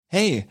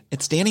Hey,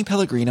 it's Danny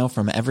Pellegrino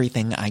from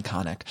Everything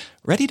Iconic.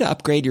 Ready to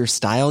upgrade your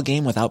style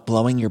game without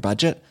blowing your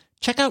budget?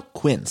 Check out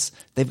Quince.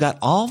 They've got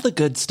all the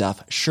good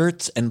stuff,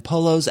 shirts and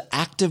polos,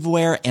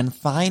 activewear, and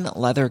fine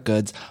leather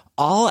goods,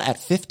 all at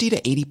 50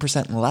 to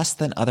 80% less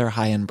than other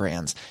high-end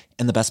brands.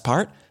 And the best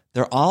part?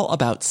 They're all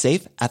about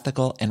safe,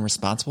 ethical, and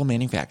responsible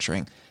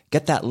manufacturing.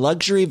 Get that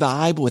luxury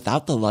vibe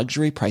without the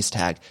luxury price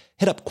tag.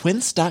 Hit up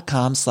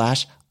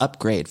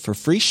quince.com/upgrade for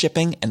free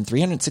shipping and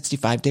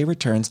 365-day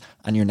returns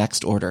on your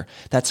next order.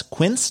 That's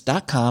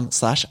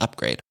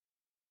quince.com/upgrade.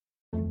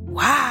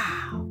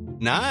 Wow.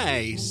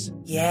 Nice.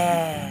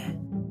 Yeah.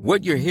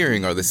 What you're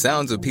hearing are the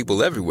sounds of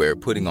people everywhere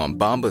putting on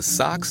Bombas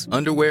socks,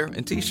 underwear,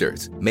 and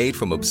T-shirts made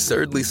from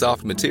absurdly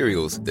soft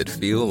materials that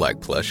feel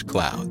like plush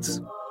clouds.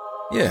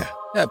 Yeah,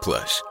 that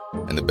plush.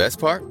 And the best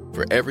part?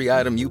 For every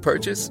item you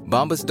purchase,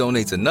 Bombas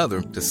donates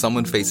another to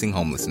someone facing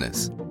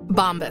homelessness.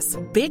 Bombas.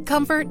 Big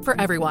comfort for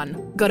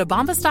everyone. Go to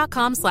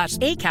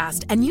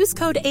bombas.com/ACAST and use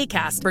code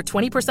ACAST for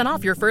 20%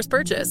 off your first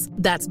purchase.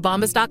 That's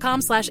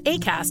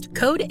bombas.com/ACAST.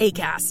 Code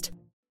ACAST.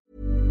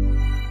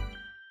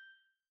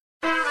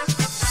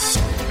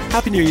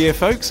 Happy New Year,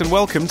 folks, and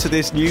welcome to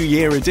this New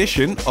Year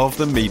edition of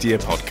the Media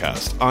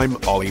Podcast. I'm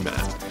Olly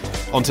Mann.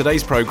 On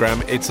today's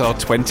programme, it's our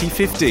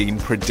 2015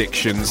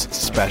 Predictions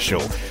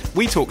Special.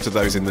 We talk to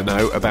those in the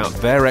know about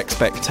their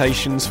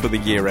expectations for the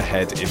year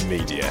ahead in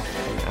media.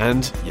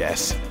 And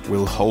yes,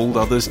 we'll hold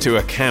others to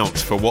account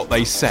for what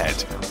they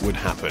said would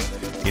happen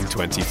in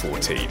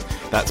 2014.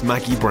 That's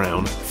Maggie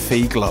Brown,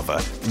 Fee Glover,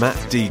 Matt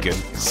Deegan,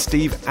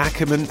 Steve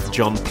Ackerman,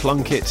 John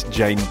Plunkett,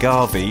 Jane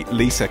Garvey,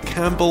 Lisa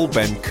Campbell,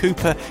 Ben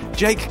Cooper,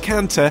 Jake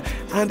Cantor,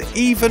 and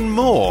even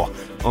more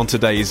on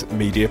today's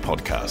Media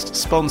Podcast,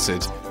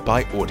 sponsored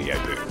by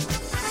Audioboom.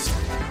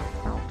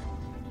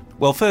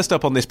 Well, first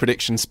up on this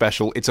prediction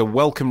special, it's a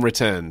welcome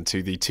return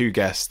to the two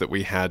guests that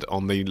we had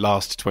on the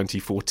last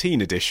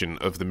 2014 edition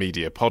of the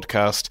Media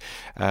Podcast,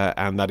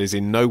 and that is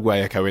in no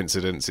way a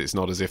coincidence. It's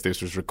not as if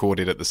this was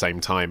recorded at the same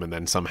time and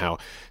then somehow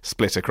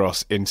split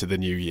across into the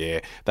new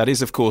year. That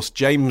is, of course,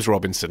 James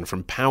Robinson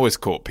from Powers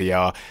Court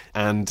PR,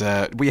 and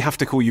we have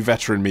to call you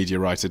veteran media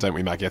writer, don't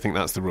we, Maggie? I think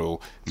that's the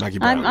rule. Maggie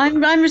Brown.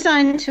 I'm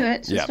resigned to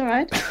it. Yeah. It's all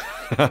right.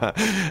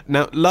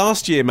 Now,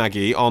 last year,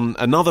 Maggie, on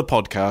another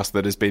podcast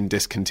that has been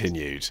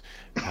discontinued,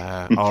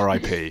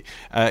 RIP,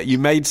 you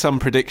made some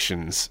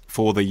predictions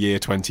for the year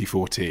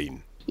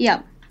 2014. Yeah.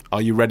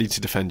 Are you ready to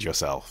defend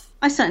yourself?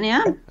 I certainly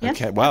am. Yes.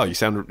 Okay, wow, you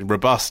sound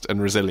robust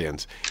and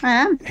resilient. I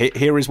am.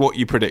 Here is what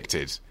you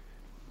predicted.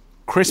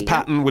 Chris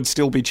Patton would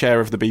still be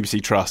chair of the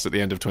BBC Trust at the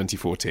end of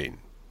 2014.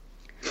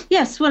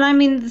 Yes, well, I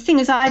mean, the thing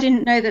is, I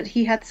didn't know that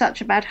he had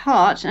such a bad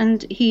heart,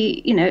 and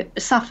he,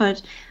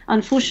 suffered,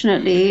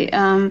 unfortunately,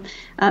 a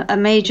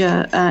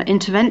major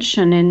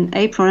intervention in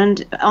April,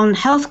 and on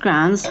health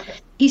grounds,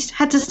 he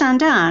had to stand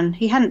down.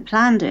 He hadn't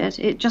planned it.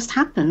 It just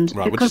happened.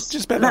 Right, well,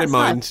 just bear that in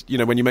mind,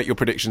 when you make your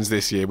predictions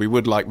this year, we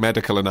would like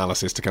medical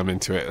analysis to come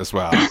into it as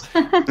well.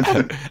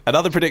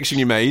 Another prediction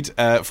you made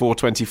for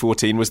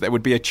 2014 was there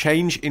would be a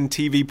change in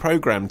TV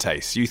programme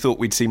tastes. You thought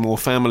we'd see more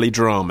family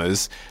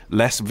dramas,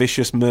 less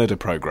vicious murder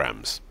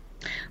programmes.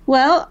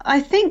 Well, I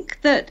think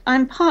that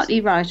I'm partly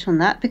right on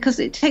that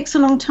because it takes a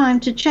long time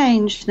to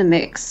change the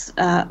mix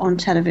on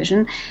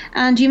television.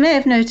 And you may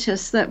have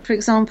noticed that, for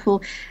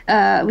example,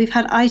 we've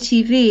had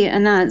ITV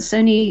announce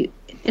only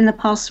in the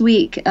past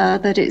week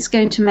that it's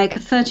going to make a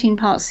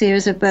 13-part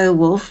series of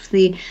Beowulf,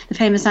 the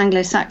famous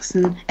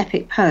Anglo-Saxon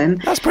epic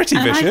poem. That's pretty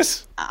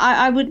vicious.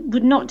 I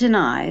would not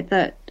deny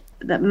that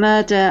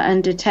murder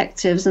and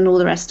detectives and all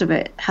the rest of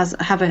it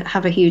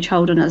have a huge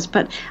hold on us.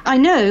 But I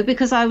know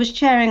because I was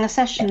chairing a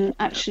session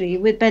actually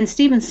with Ben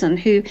Stevenson,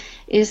 who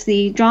is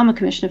the drama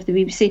commissioner of the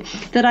BBC,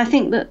 that I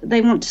think that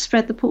they want to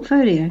spread the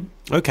portfolio.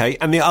 Okay,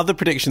 and the other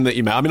prediction that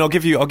you made, I'll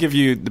give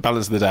you the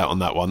balance of the doubt on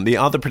that one. The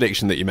other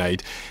prediction that you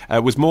made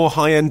was more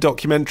high-end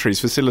documentaries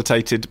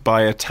facilitated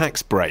by a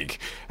tax break.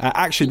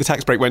 Actually, the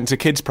tax break went to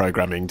kids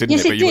programming, didn't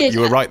it? But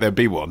you were right, there'd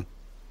be one.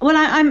 Well,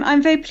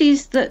 I'm very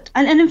pleased that,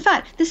 and in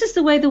fact, this is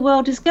the way the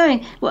world is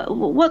going.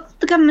 What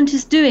the government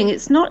is doing,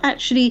 it's not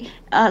actually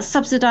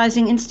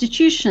subsidising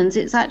institutions.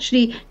 It's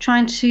actually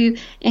trying to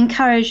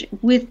encourage,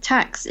 with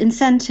tax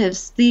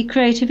incentives, the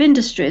creative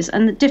industries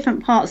and the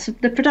different parts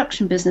of the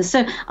production business.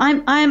 So I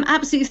am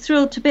absolutely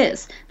thrilled to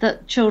bits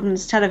that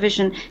children's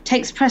television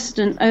takes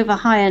precedent over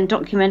high-end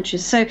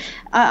documentaries. So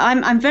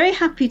I'm very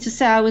happy to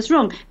say I was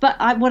wrong. But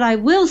what I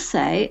will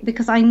say,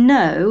 because I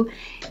know,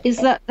 is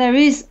that there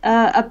is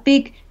a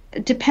big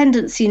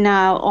dependency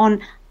now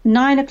on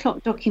 9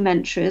 o'clock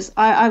documentaries.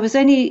 I was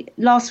only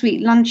last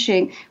week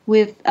lunching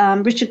with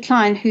Richard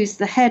Klein, who's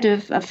the head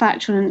of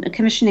factual and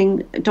commissioning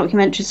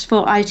documentaries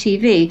for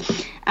ITV,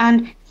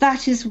 and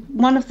that is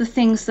one of the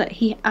things that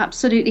he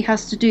absolutely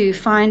has to do,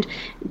 find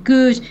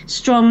good,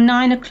 strong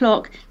 9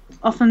 o'clock,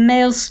 often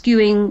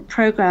male-skewing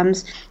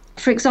programmes.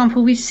 For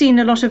example, we've seen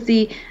a lot of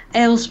the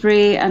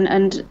Aylesbury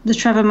and the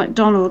Trevor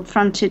McDonald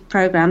fronted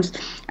programmes,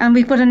 and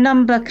we've got a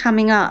number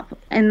coming up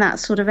in that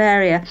sort of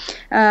area.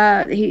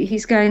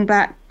 He's going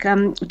back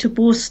to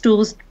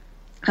Borstal's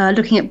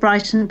looking at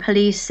Brighton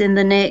Police in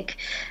the Nick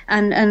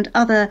and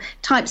other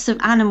types of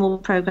animal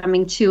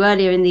programming too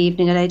earlier in the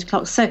evening at 8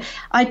 o'clock. So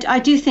I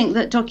do think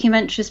that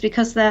documentaries,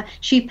 because they're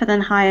cheaper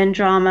than high-end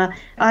drama,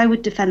 I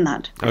would defend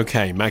that.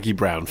 OK, Maggie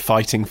Brown,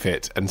 fighting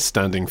fit and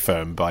standing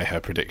firm by her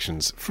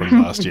predictions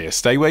from last year.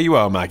 Stay where you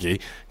are, Maggie.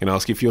 I'm going to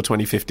ask you for your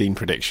 2015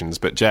 predictions.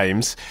 But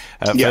James,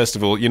 first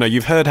of all,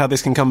 you've heard how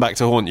this can come back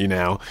to haunt you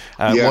now.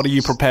 What are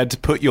you prepared to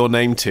put your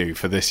name to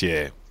for this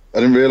year? I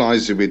didn't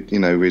realise we'd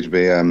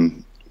be...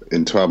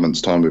 in 12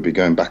 months' time, we'd be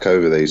going back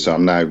over these. So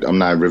I'm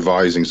now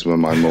revising some of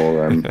my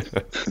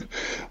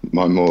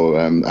more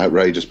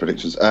outrageous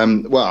predictions.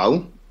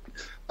 Well,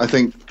 I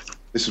think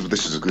this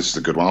is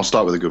a good one. I'll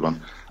start with a good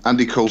one.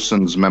 Andy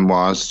Coulson's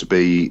memoirs to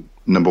be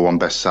 #1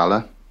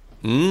 bestseller.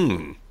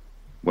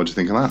 What do you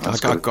think of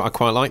that? I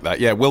quite like that.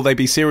 Yeah. Will they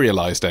be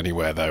serialised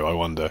anywhere, though, I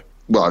wonder?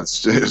 Well,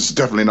 it's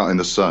definitely not in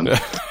the Sun.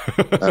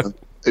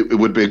 It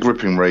would be a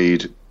gripping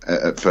read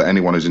for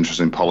anyone who's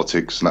interested in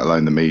politics, let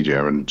alone the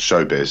media and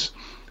showbiz.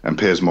 And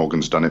Piers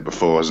Morgan's done it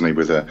before, hasn't he?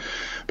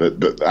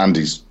 But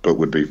Andy's book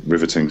would be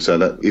riveting. So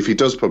that if he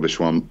does publish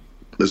one,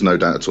 there's no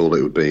doubt at all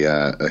it would be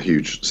a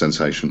huge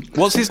sensation.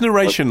 What's his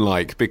narration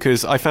like?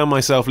 Because I found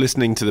myself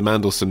listening to the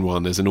Mandelson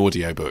one as an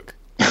audiobook.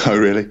 Oh,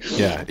 really?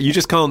 Yeah. You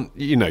just can't,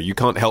 you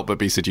can't help but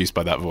be seduced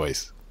by that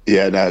voice.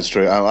 Yeah, no, it's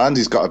true. Oh,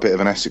 Andy's got a bit of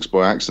an Essex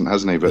boy accent,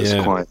 hasn't he? But it's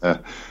quite a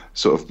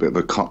sort of bit of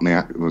a Cockney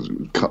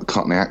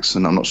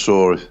accent. I'm not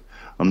sure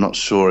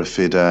if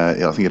he'd. I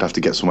think he'd have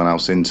to get someone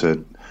else in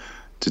to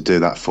do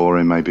that for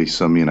him. Maybe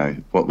some,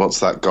 what's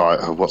that guy?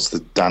 What's the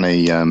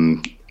Danny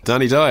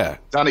Dyer.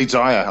 Danny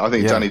Dyer. I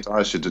think Danny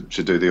Dyer should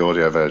do the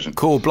audio version.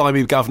 Cool,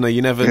 blimey, Governor,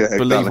 you never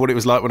believe what it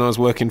was like when I was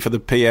working for the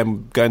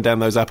PM going down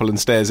those Appleton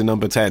stairs in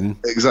number 10.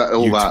 Exactly,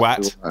 all you that.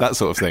 twat, all that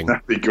sort of thing.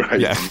 That'd be great.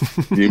 Yeah.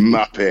 You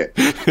muppet.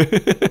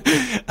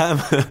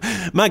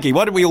 Maggie,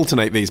 why don't we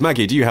alternate these?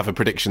 Maggie, do you have a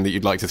prediction that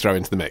you'd like to throw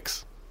into the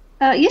mix?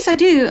 Yes, I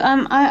do.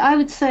 I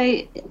would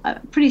say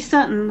pretty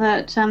certain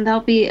that there'll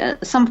be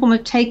some form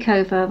of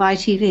takeover of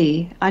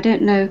ITV. I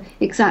don't know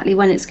exactly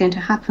when it's going to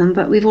happen,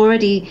 but we've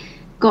already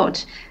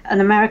got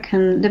an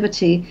American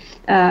Liberty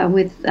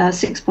with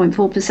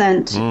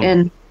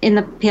 6.4% in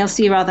the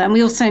PLC rather, and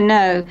we also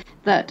know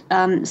that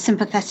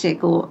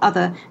sympathetic or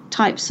other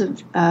types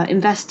of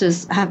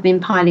investors have been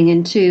piling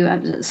in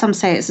too. Some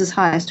say it's as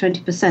high as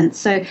 20%.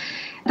 So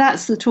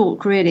that's the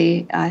talk,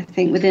 really. I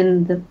think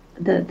within the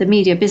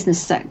media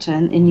business sector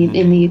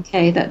in the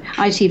UK, that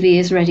ITV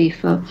is ready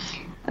for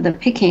the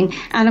picking.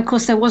 And of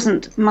course there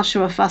wasn't much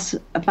of a fuss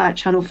about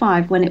Channel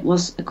 5 when it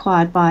was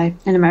acquired by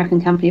an American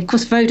company. Of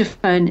course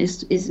Vodafone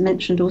is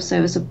mentioned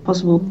also as a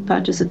possible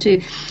purchaser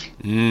too.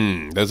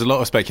 There's a lot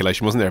of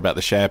speculation, wasn't there, about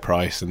the share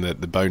price and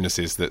the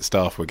bonuses that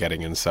staff were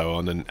getting and so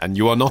on, and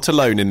you are not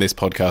alone in this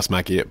podcast,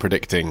 Maggie, at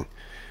predicting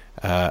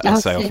a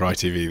sale for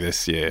ITV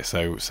this year.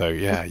 So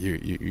yeah,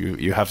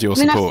 you have your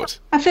support.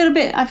 I feel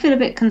a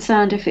bit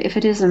concerned if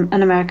it is an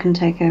American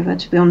takeover.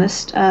 To be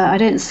honest, I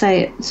don't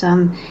say it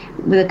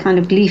with a kind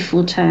of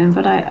gleeful tone,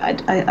 but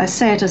I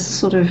say it as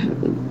sort of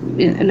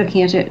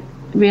looking at it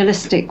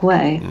realistic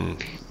way.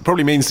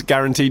 Probably means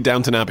guaranteed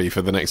Downton Abbey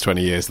for the next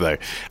 20 years, though.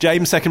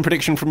 James, second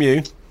prediction from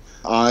you.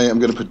 I am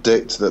going to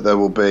predict that there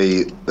will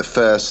be the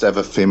first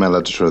ever female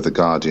editor of The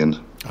Guardian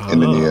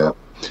in the new year.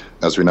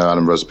 As we know,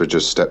 Alan Rusbridge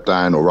has stepped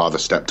down, or rather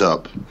stepped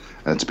up,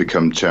 to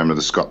become chairman of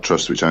the Scott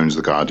Trust, which owns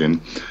The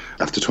Guardian,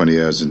 after 20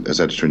 years as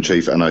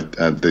editor-in-chief. And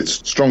the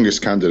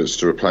strongest candidates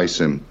to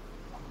replace him,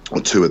 or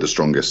two of the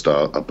strongest,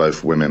 are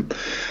both women.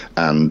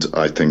 And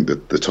I think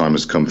that the time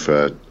has come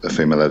for a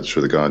female editor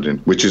of The Guardian,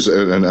 which is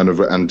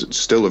and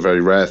still a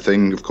very rare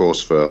thing, of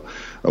course, for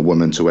a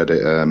woman to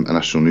edit a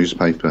national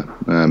newspaper.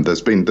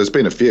 There's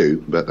been a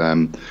few, but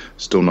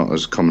still not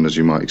as common as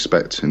you might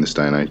expect in this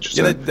day and age.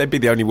 So. Yeah, they'd be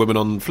the only woman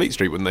on Fleet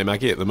Street, wouldn't they,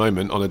 Maggie, at the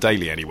moment, on a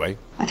daily anyway?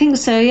 I think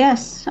so,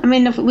 yes. I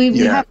mean, we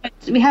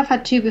have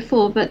had two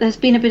before, but there's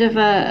been a bit of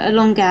a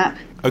long gap.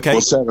 Okay.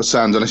 Well, Sarah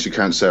Sands, unless you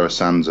count Sarah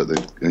Sands at the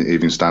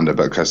Evening Standard,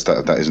 but because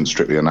that isn't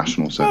strictly a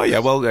national. So. Oh, yeah,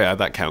 well, yeah,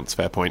 that counts.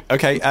 Fair point.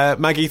 Okay,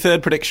 Maggie,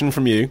 third prediction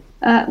from you.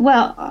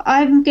 Well,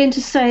 I'm going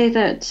to say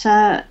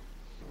that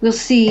we'll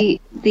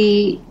see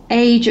the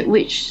age at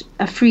which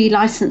a free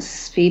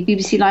licence fee,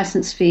 BBC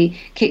licence fee,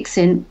 kicks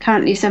in,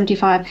 currently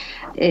 75.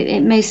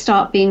 It may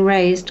start being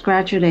raised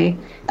gradually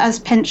as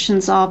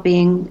pensions are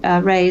being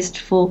raised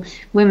for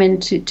women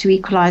to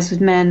equalise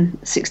with men,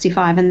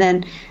 65, and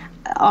then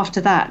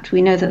after that,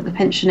 we know that the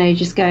pension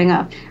age is going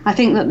up. I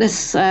think that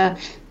this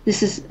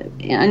is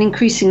an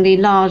increasingly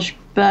large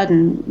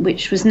burden,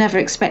 which was never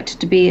expected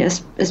to be as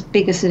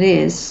big as it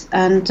is.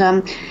 And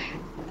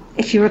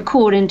if you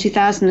recall, in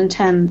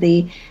 2010,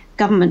 the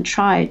government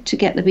tried to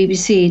get the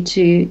BBC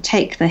to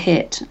take the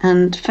hit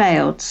and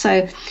failed.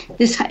 So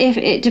if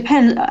it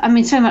depends. I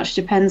mean, so much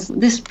depends.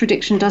 This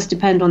prediction does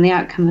depend on the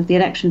outcome of the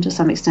election to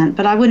some extent.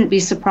 But I wouldn't be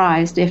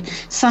surprised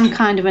if some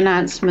kind of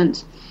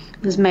announcement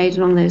was made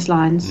along those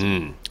lines.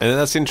 And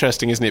that's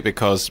interesting, isn't it?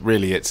 Because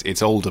really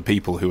it's older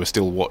people who are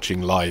still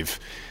watching live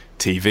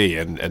TV,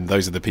 and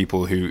those are the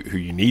people who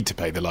you need to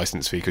pay the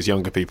licence fee, because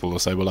younger people will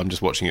say, well, I'm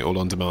just watching it all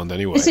on demand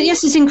anyway.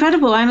 Yes, it's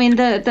incredible. I mean,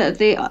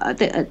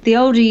 the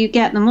older you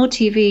get, the more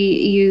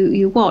TV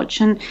you watch,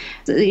 and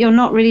you're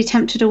not really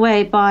tempted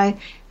away by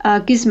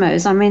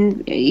gizmos. I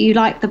mean, you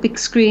like the big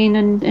screen,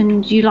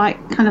 and you like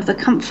kind of the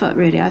comfort,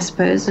 really, I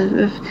suppose,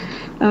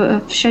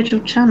 of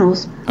scheduled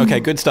channels. Okay,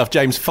 good stuff.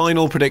 James,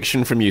 final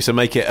prediction from you, so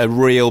make it a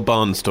real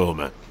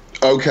barnstormer.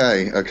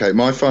 Okay.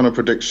 My final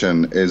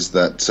prediction is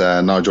that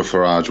Nigel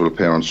Farage will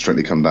appear on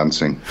Strictly Come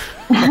Dancing.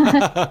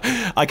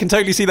 I can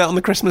totally see that on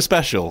the Christmas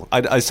special.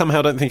 I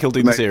somehow don't think he'll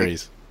do the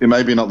series.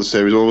 Maybe not the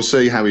series. We'll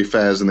see how he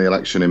fares in the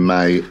election in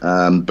May.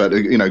 But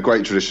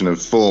great tradition of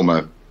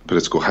former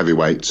political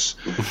heavyweights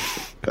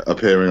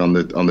appearing on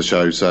the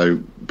show.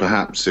 So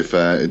perhaps if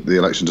the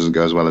election doesn't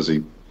go as well as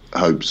he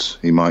hopes,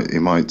 he might.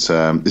 It's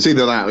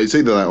either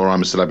that or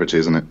I'm a Celebrity,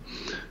 isn't it?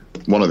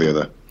 One or the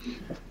other.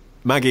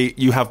 Maggie,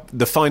 you have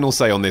the final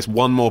say on this.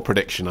 One more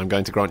prediction. I'm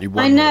going to grant you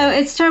one. I know, more.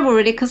 it's terrible,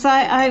 really, because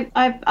I've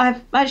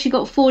actually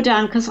got 4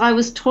 down because I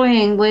was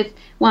toying with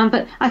one,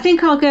 but I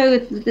think I'll go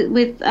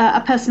with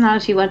a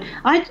personality one.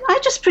 I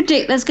just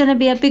predict there's going to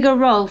be a bigger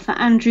role for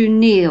Andrew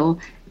Neil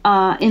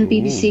in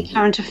BBC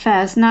Current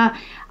Affairs. Now,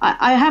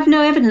 I have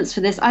no evidence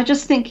for this. I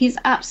just think he's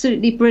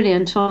absolutely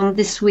brilliant on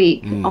This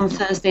Week on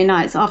Thursday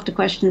nights after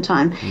Question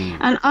Time.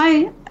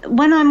 And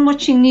when I'm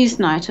watching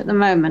Newsnight at the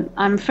moment,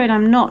 I'm afraid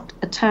I'm not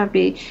a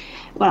terribly...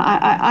 Well,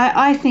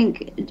 I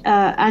think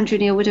Andrew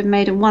Neil would have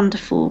made a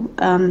wonderful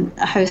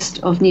host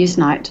of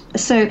Newsnight.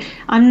 So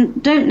I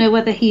don't know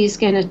whether he's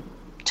going to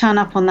turn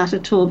up on that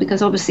at all,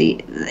 because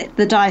obviously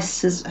the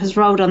dice has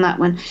rolled on that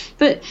one.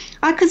 But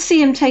I could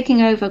see him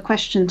taking over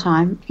Question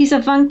Time. He's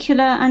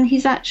avuncular and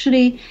he's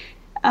actually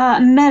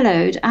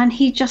mellowed, and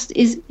he just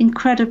is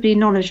incredibly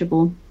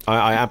knowledgeable.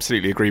 I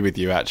absolutely agree with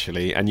you,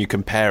 actually. And you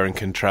compare and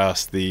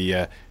contrast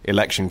the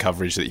election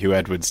coverage that Hugh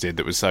Edwards did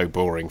that was so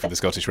boring for the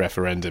Scottish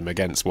referendum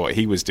against what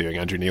he was doing,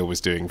 Andrew Neil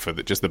was doing for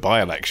just the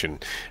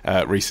by-election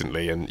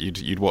recently, and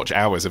you'd watch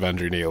hours of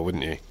Andrew Neil,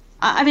 wouldn't you?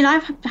 I mean,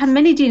 I've had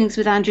many dealings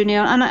with Andrew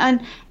Neil,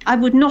 and I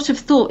would not have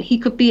thought he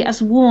could be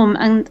as warm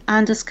and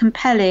as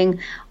compelling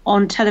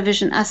on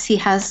television as he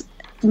has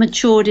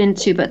matured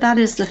into, but that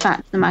is the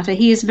fact of the matter.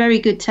 He is very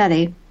good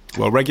telly.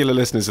 Well, regular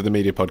listeners of the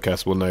Media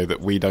Podcast will know that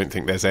we don't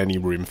think there's any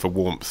room for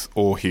warmth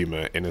or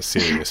humour in a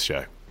serious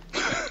show.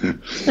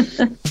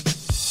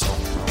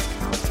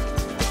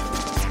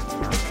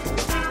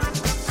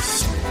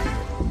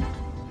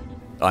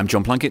 I'm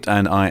John Plunkett,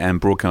 and I am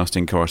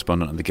broadcasting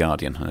correspondent of The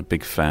Guardian, and a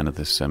big fan of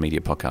this Media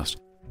Podcast.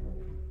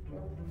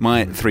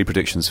 My 3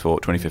 predictions for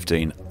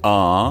 2015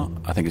 are,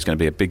 I think it's going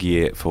to be a big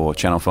year for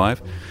Channel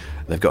 5.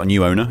 They've got a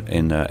new owner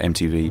in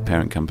MTV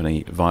parent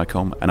company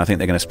Viacom, and I think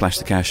they're going to splash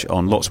the cash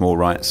on lots more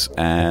rights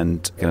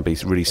and going to be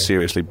really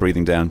seriously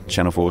breathing down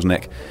Channel 4's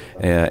neck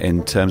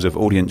in terms of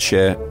audience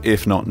share,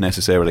 if not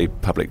necessarily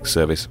public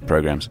service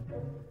programmes.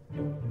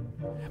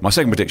 My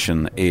second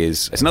prediction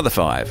is, it's another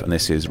 5, and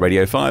this is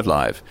Radio 5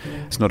 Live.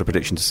 It's not a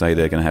prediction to say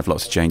they're going to have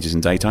lots of changes in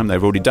daytime.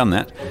 They've already done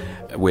that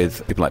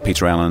with people like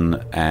Peter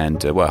Allen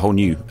and a whole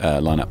new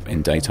lineup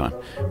in daytime,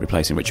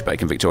 replacing Richard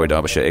Bacon, Victoria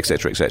Derbyshire,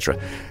 etc.,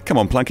 etc. Come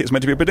on, Plunkett, it's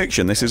meant to be a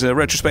prediction. This is a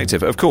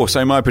retrospective, of course.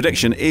 So my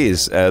prediction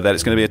is that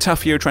it's going to be a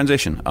tough year of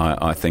transition,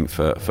 I think,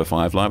 for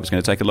 5 Live. It's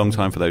going to take a long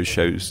time for those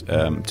shows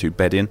to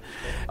bed in.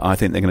 I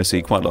think they're going to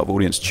see quite a lot of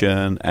audience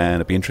churn, and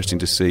it'll be interesting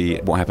to see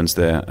what happens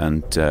there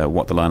and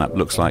what the lineup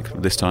looks like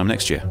this time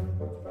next year.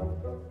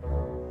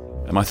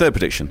 And my third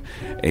prediction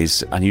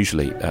is,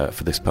 unusually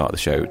for this part of the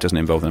show, it doesn't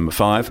involve number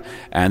 5,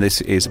 and this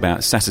is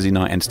about Saturday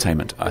night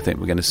entertainment. I think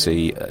we're going to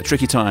see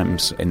tricky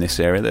times in this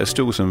area. There's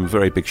still some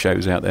very big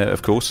shows out there,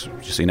 of course.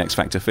 You've seen X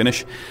Factor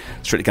finish,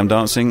 Strictly Come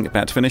Dancing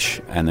about to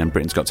finish, and then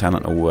Britain's Got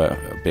Talent will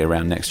be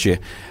around next year.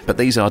 But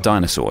these are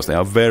dinosaurs. They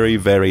are very,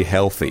 very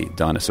healthy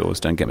dinosaurs,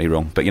 don't get me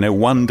wrong. But,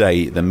 one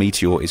day the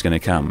meteor is going to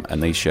come,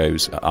 and these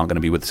shows aren't going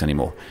to be with us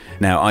anymore.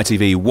 Now,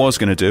 ITV was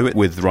going to do it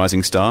with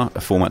Rising Star,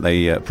 a format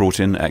they brought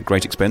in at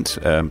great expense,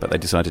 but they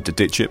decided to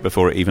ditch it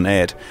before it even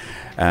aired.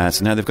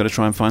 So now they've got to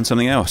try and find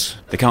something else.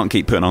 They can't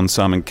keep putting on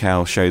Simon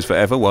Cowell shows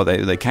forever. Well,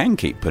 they can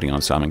keep putting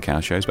on Simon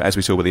Cowell shows, but as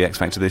we saw with the X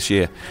Factor this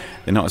year,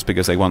 they're not as big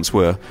as they once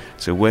were.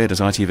 So where does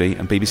ITV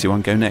and BBC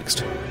One go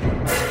next?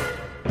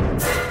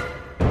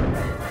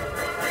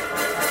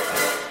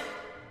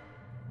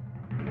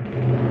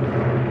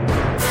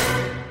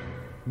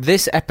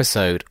 This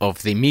episode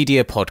of the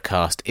Media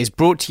Podcast is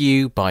brought to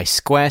you by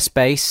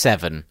Squarespace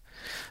 7.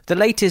 The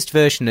latest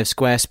version of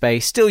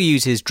Squarespace still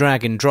uses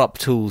drag and drop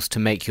tools to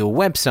make your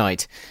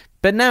website,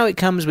 but now it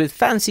comes with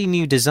fancy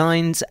new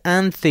designs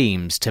and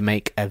themes to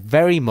make a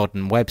very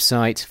modern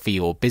website for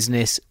your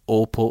business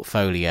or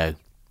portfolio.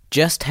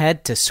 Just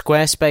head to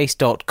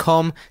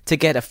squarespace.com to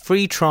get a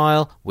free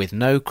trial with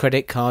no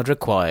credit card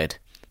required.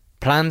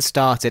 Plans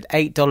start at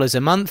 $8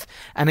 a month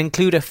and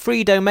include a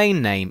free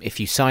domain name if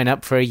you sign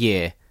up for a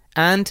year.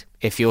 And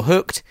if you're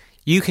hooked,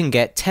 you can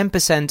get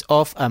 10%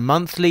 off a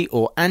monthly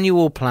or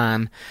annual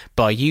plan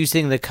by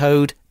using the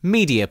code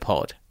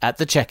MEDIAPOD at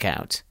the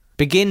checkout.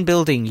 Begin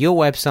building your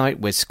website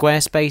with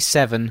Squarespace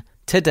 7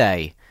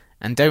 today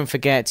And don't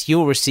forget,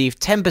 you'll receive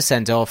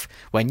 10% off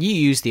when you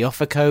use the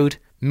offer code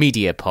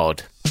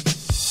MEDIAPOD.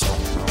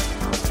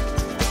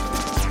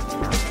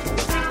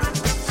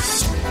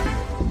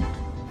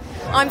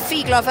 I'm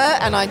Fee Glover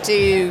and I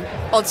do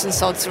Odds and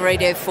Sods for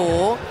Radio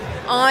 4.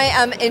 I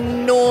am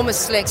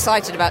enormously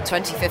excited about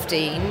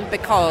 2015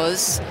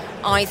 because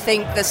I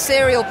think the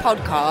Serial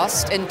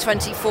podcast in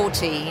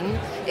 2014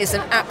 is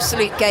an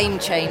absolute game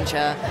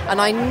changer,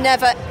 and I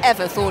never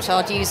ever thought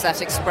I'd use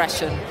that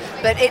expression,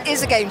 but it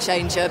is a game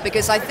changer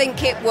because I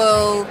think it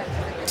will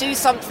do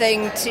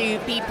something to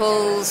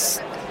people's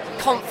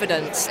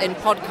confidence in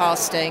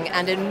podcasting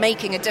and in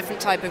making a different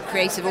type of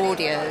creative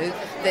audio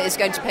that is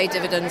going to pay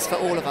dividends for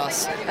all of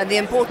us. And the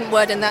important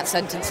word in that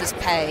sentence is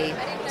pay.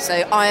 So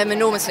I am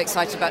enormously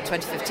excited about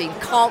 2015.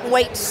 Can't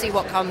wait to see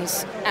what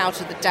comes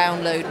out of the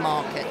download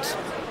market.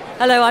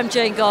 Hello, I'm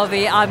Jane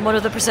Garvey. I'm one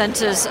of the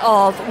presenters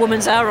of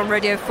Woman's Hour on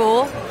Radio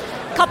 4.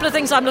 A couple of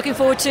things I'm looking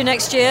forward to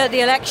next year.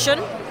 The election.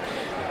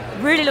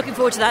 Really looking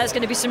forward to that. There's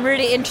going to be some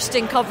really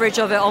interesting coverage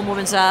of it on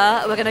Woman's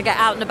Hour. We're going to get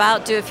out and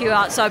about, do a few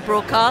outside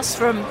broadcasts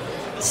from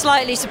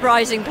slightly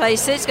surprising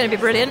places. It's going to be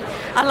brilliant.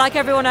 And like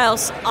everyone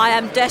else, I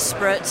am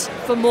desperate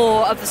for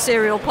more of the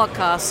Serial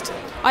podcast.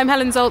 I'm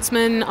Helen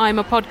Zaltzman, I'm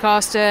a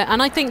podcaster,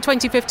 and I think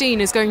 2015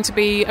 is going to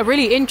be a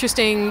really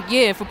interesting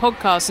year for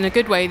podcasts in a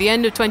good way. The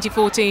end of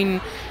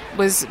 2014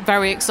 was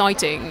very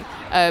exciting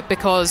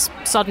because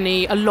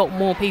suddenly a lot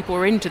more people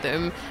were into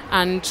them,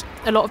 and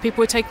a lot of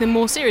people were taking them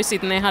more seriously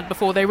than they had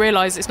before. They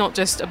realised it's not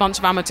just a bunch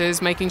of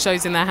amateurs making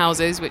shows in their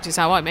houses, which is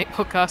how I make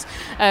podcasts,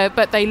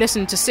 but they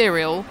listened to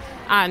Serial,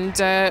 and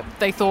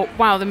they thought,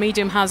 wow, the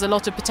medium has a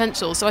lot of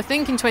potential. So I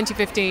think in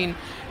 2015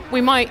 we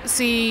might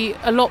see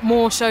a lot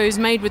more shows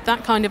made with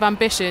that kind of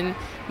ambition.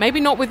 Maybe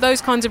not with those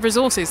kinds of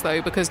resources,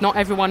 though, because not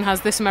everyone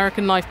has This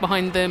American Life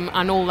behind them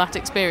and all that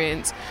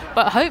experience.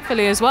 But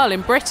hopefully as well,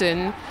 in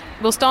Britain,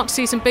 we'll start to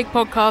see some big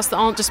podcasts that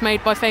aren't just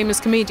made by famous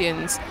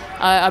comedians.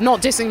 I'm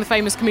not dissing the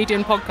famous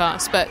comedian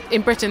podcast, but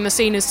in Britain the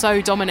scene is so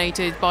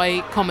dominated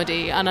by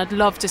comedy, and I'd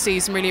love to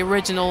see some really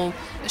original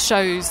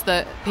shows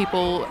that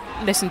people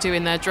listen to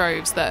in their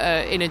droves that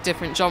are in a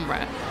different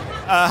genre.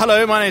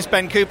 Hello, my name is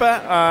Ben Cooper.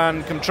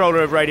 I'm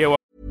controller of Radio 1.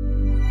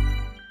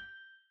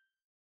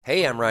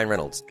 Hey, I'm Ryan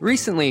Reynolds.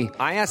 Recently,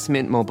 I asked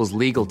Mint Mobile's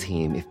legal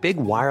team if big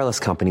wireless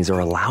companies are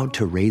allowed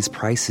to raise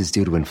prices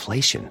due to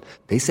inflation.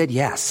 They said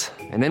yes.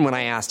 And then when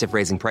I asked if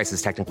raising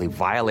prices technically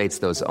violates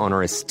those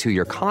onerous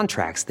 2-year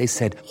contracts, they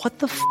said, "What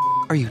the f***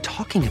 are you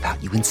talking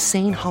about, you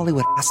insane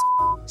Hollywood ass?"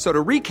 So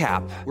to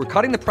recap, we're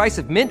cutting the price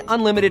of Mint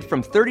Unlimited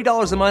from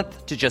 $30 a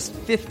month to just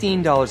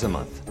 $15 a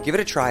month. Give it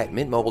a try at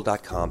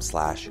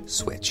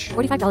mintmobile.com/switch.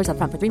 $45 up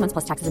front for 3 months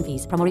plus taxes and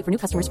fees. Promo rate for new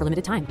customers for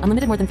limited time.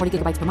 Unlimited more than 40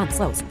 gigabytes per month.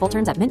 Slows full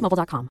terms at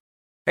mintmobile.com.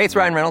 Hey, it's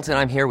Ryan Reynolds, and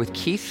I'm here with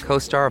Keith,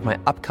 co-star of my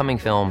upcoming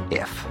film,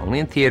 If, only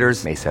in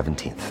theaters May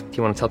 17th. Do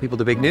you want to tell people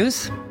the big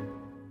news?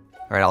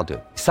 All right, I'll do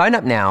it. Sign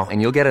up now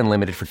and you'll get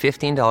unlimited for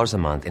 $15 a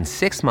month and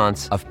 6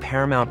 months of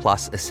Paramount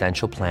Plus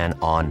Essential Plan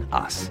on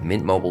us.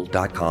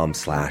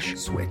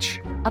 mintmobile.com/switch.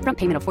 Upfront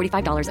payment of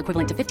 $45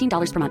 equivalent to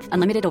 $15 per month.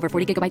 Unlimited over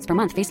 40 gigabytes per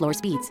month. Face lower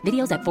speeds.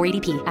 Videos at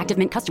 480p. Active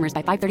Mint customers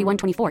by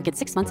 531.24 get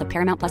 6 months of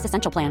Paramount Plus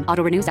Essential Plan.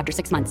 Auto renews after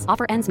 6 months.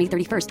 Offer ends May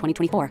 31st,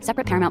 2024.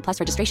 Separate Paramount Plus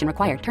registration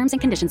required. Terms and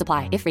conditions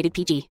apply if rated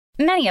PG.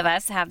 Many of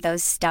us have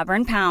those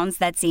stubborn pounds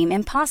that seem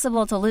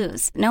impossible to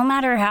lose, no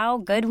matter how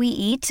good we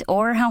eat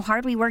or how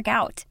hard we work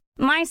out.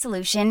 My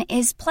solution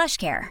is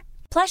PlushCare.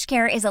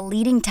 PlushCare is a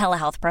leading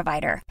telehealth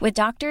provider with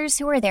doctors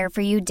who are there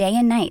for you day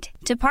and night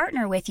to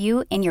partner with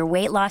you in your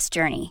weight loss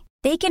journey.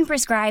 They can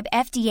prescribe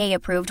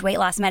FDA-approved weight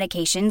loss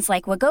medications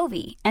like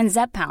Wegovy and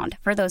Zepbound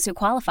for those who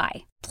qualify.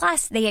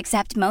 Plus, they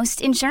accept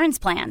most insurance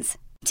plans.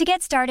 To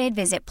get started,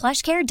 visit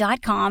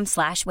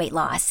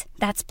plushcare.com/weightloss.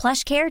 That's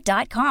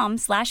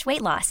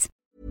plushcare.com/weightloss.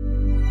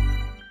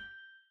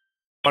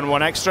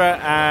 One extra,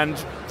 and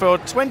for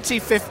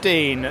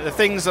 2015, the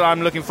things that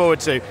I'm looking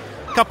forward to,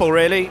 couple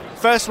really.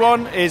 First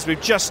one is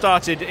we've just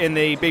started in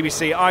the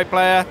BBC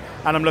iPlayer,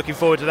 and I'm looking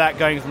forward to that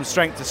going from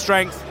strength to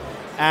strength.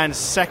 And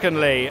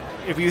secondly,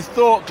 if you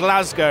thought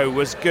Glasgow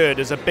was good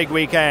as a big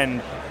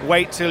weekend,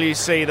 wait till you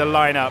see the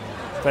lineup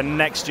for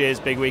next year's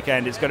big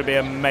weekend. It's going to be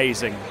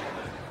amazing.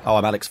 Oh,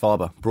 I'm Alex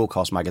Farber,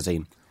 Broadcast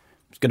Magazine.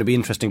 It's going to be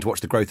interesting to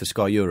watch the growth of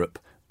Sky Europe.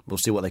 We'll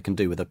see what they can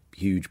do with a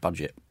huge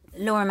budget.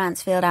 Laura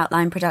Mansfield,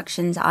 Outline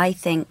Productions. I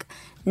think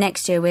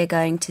next year we're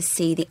going to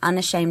see the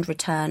unashamed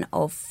return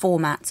of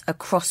formats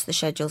across the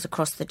schedules,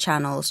 across the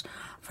channels.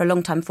 For a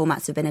long time,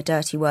 formats have been a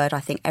dirty word. I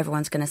think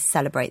everyone's going to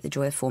celebrate the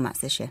joy of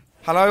formats this year.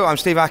 Hello, I'm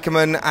Steve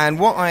Ackerman, and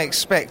what I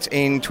expect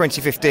in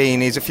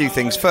 2015 is a few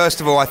things.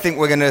 First of all, I think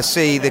we're going to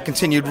see the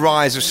continued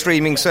rise of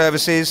streaming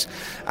services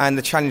and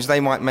the challenge they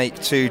might make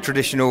to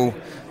traditional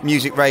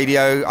music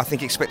radio. I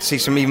think expect to see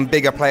some even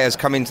bigger players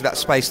come into that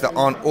space that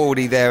aren't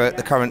already there at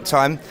the current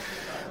time.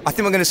 I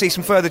think we're going to see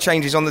some further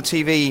changes on the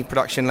TV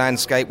production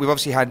landscape. We've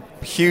obviously had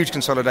huge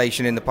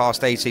consolidation in the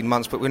past 18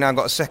 months, but we've now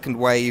got a second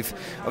wave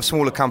of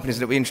smaller companies,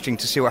 and it'll be interesting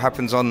to see what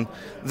happens on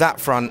that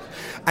front.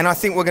 And I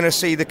think we're going to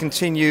see the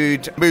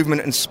continued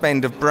movement and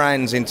spend of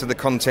brands into the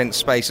content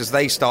space as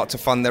they start to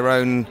fund their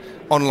own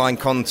online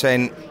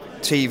content,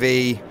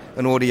 TV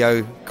and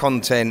audio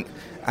content.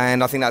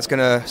 And I think that's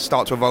going to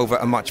start to evolve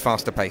at a much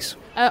faster pace.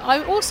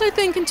 I also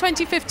think in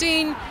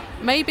 2015,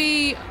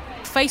 maybe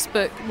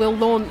Facebook will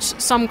launch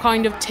some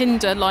kind of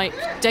Tinder-like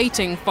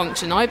dating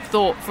function. I've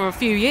thought for a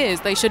few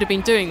years they should have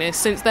been doing this,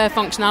 since their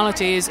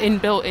functionality is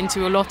inbuilt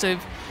into a lot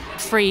of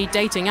free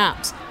dating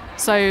apps.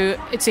 So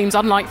it seems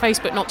unlike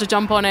Facebook not to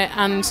jump on it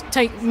and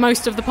take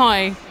most of the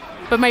pie.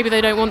 But maybe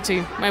they don't want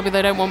to. Maybe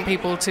they don't want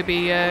people to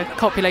be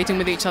copulating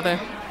with each other.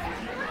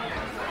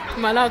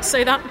 Am I allowed to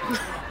say that?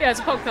 Yeah, it's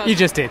a podcast. You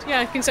just did.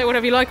 Yeah, you can say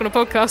whatever you like on a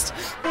podcast.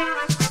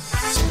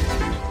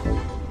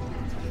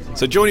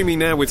 So joining me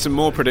now with some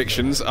more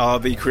predictions are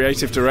the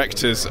creative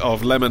directors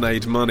of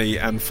Lemonade Money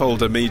and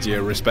Folder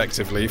Media,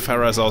 respectively,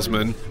 Faraz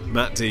Osman,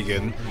 Matt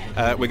Deegan.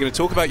 We're going to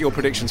talk about your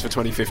predictions for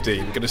 2015.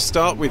 We're going to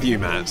start with you,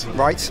 Matt.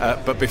 Right.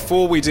 But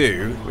before we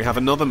do, we have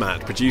another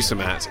Matt, producer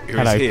Matt, who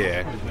Hello. is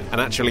here and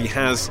actually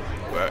has,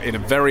 in a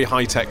very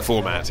high-tech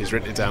format, he's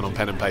written it down on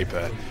pen and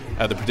paper,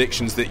 the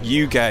predictions that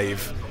you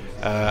gave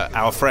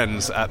our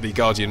friends at the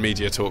Guardian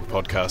Media Talk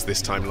podcast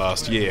this time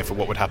last year for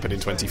what would happen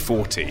in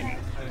 2014.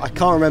 I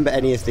can't remember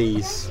any of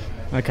these.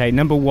 Okay,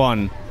 number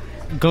 1.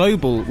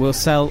 Global will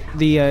sell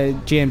the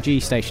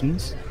GMG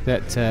stations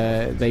that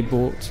they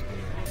bought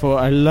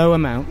for a low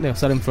amount. They'll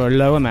sell them for a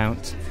low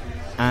amount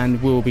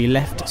and will be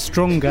left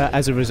stronger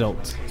as a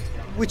result.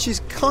 Which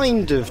is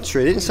kind of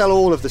true. They didn't sell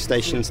all of the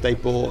stations they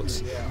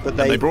bought, but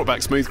they brought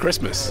back Smooth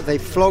Christmas. They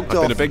flogged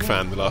off. I've been a big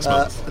fan the last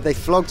month. They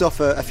flogged off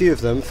a few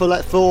of them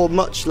for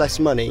much less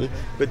money,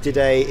 but did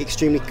a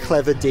extremely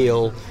clever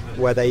deal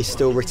where they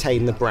still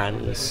retain the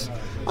brands.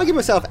 I'll give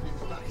myself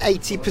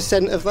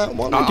 80% of that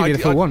one. I'll give you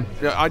the full one.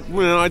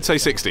 I'd say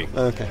 60.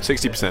 Okay.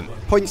 60%.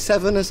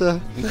 0.7 as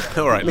a...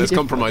 All right, let's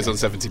compromise on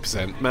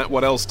 70%. Matt,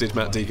 what else did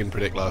Matt Deegan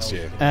predict last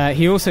year?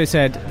 He also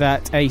said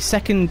that a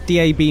second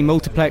DAB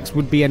multiplex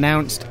would be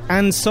announced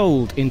and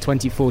sold in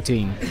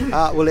 2014.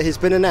 Well, it has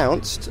been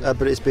announced,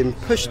 but it's been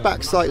pushed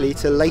back slightly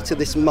to later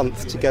this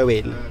month to go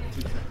in.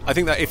 I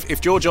think that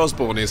if George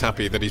Osborne is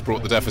happy that he's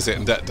brought the deficit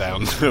and debt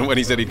down when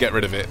he said he'd get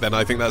rid of it, then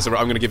I think I'm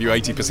going to give you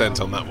 80%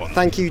 on that one.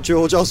 Thank you,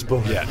 George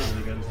Osborne. Yeah.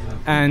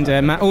 And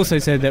Matt also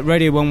said that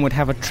Radio 1 would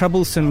have a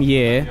troublesome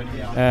year.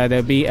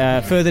 There'll be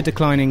a further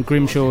decline in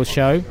Grimshaw's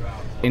show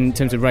in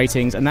terms of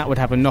ratings, and that would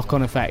have a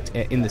knock-on effect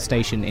in the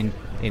station in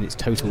its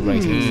total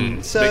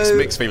ratings. So,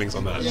 mixed feelings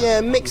on that. Yeah,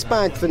 mixed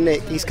bag for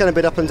Nick. He's kind of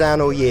been up and down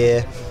all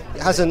year.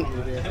 It hasn't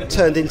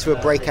turned into a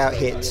breakout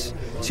hit.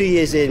 2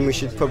 years in, we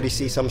should probably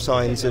see some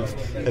signs of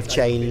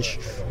change.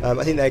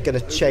 I think they're going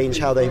to change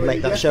how they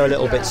make that show a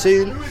little bit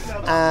soon.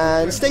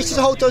 And Station as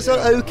a whole does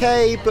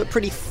okay, but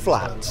pretty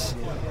flat.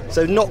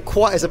 So not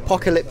quite as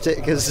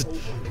apocalyptic as...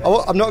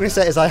 I'm not going to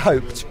say as I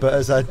hoped, but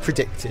as I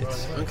predicted.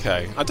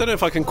 Okay. I don't know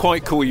if I can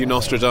quite call you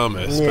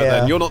Nostradamus, Yeah. but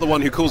then you're not the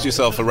one who calls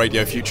yourself a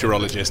radio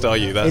futurologist, are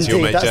you? That's Indeed,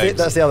 your mate James.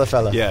 That's the other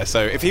fella. Yeah,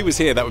 so if he was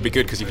here, that would be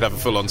good because you could have a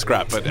full-on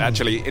scrap. But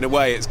actually, in a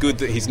way, it's good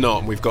that he's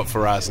not, and we've got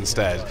Faraz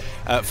instead.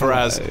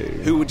 Faraz,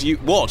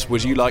 what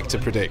would you like to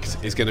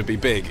predict is going to be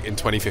big in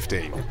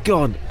 2015?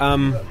 God,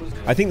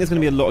 I think there's going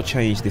to be a lot of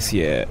change this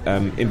year.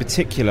 In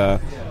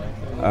particular,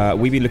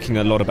 we've been looking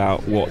a lot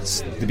about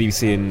what the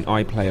BBC and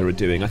iPlayer are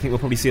doing. I think we'll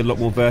probably see a lot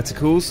more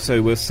verticals,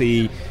 so we'll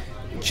see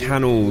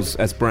channels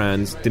as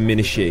brands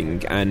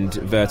diminishing and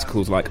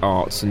verticals like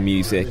arts and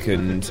music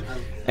and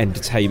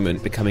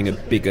entertainment becoming a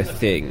bigger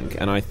thing.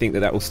 And I think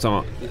that will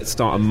start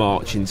a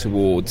march in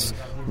towards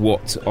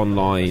what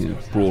online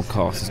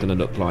broadcast is going to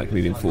look like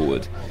moving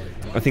forward.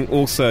 I think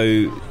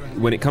also,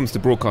 when it comes to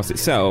broadcast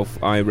itself,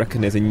 I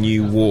reckon there's a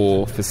new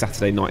war for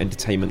Saturday night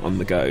entertainment on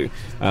the go.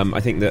 I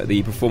think that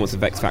the performance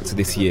of X Factor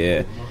this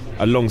year,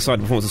 alongside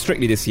the performance of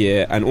Strictly this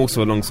year, and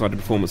also alongside the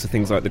performance of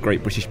things like the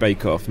Great British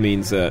Bake Off,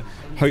 means that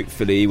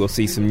hopefully we'll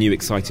see some new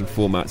exciting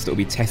formats that will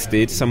be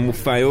tested. Some will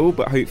fail,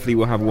 but hopefully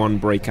we'll have one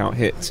breakout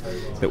hit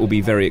that will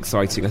be very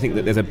exciting. I think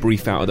that there's a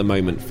brief out at the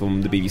moment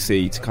from the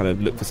BBC to kind of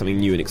look for something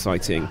new and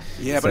exciting.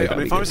 Yeah, but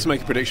if I was to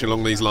make a prediction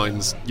along these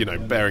lines,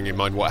 bearing in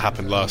mind what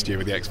happened last year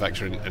with the X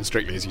Factor and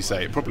Strictly, as you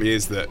say, it probably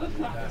is that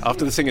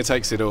after The Singer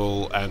Takes It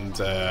All and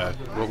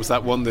what was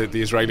that one,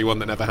 the Israeli one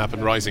that never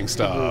happened, Rising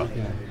Star,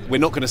 we're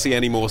not going to see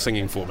any more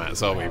singing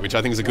formats, are we? Which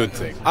I think is a good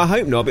thing. I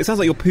hope not, but it sounds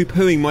like you're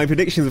poo-pooing my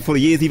predictions before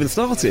the year's even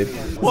started.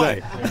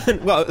 Why? I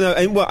think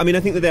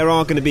that there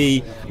are going to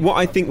be... What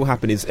I think will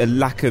happen is a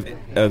lack of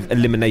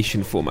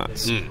elimination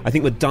formats. I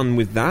think we're done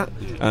with that,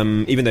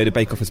 even though the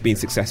Bake Off has been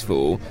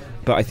successful,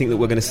 but I think that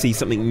we're going to see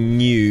something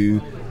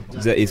new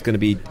that is going to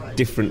be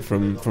different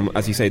from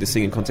as you say, the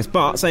singing contest.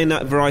 But saying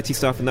that, variety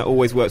stuff, and that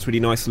always works really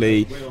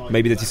nicely.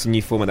 Maybe there's just a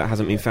new format that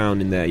hasn't been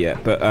found in there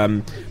yet. But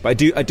I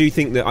do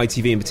think that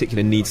ITV in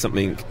particular needs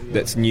something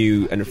that's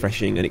new and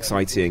refreshing and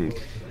exciting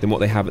than what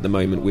they have at the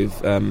moment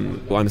with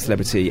I'm a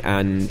Celebrity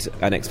and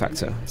an X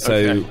Factor.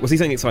 So we'll see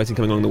something exciting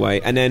coming along the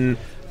way. And then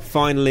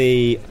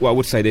finally, well, I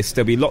would say this,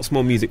 there'll be lots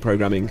more music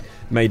programming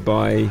made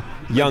by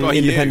young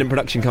independent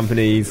production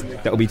companies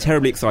that will be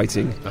terribly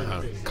exciting.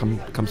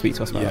 Come speak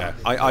to us about that.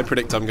 I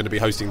predict I'm going to be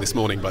hosting This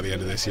Morning by the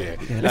end of this year.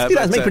 Let's do that.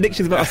 Let's make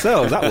predictions about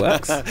ourselves. That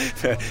works.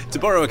 To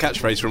borrow a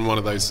catchphrase from one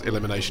of those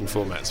elimination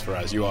formats for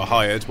us, you are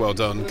hired, well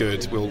done,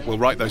 good. We'll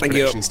write those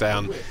predictions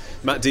down.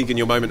 Matt Deegan,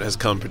 your moment has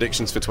come.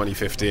 Predictions for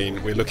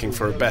 2015. We're looking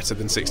for a better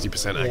than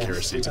 60%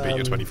 accuracy to beat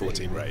your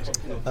 2014 rate.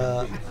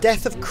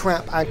 Death of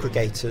crap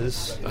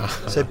aggregators.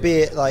 So be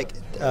it like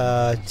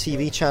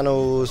TV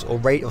channels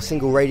or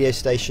single radio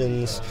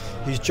stations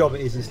whose job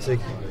it is to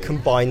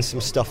combine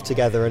some stuff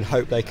together and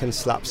hope they can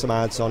slap some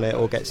ads on it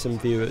or get some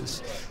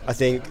viewers. I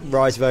think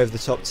rise of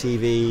over-the-top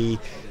TV,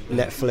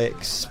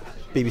 Netflix,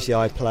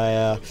 BBC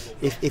iPlayer.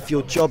 If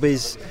your job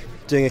is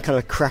doing a kind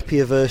of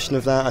crappier version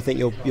of that, I think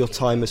your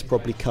time has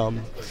probably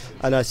come.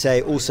 And I'd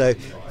say also,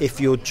 if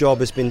your job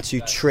has been to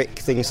trick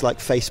things like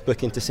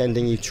Facebook into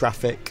sending you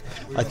traffic,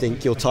 I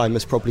think your time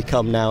has probably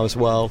come now as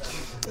well.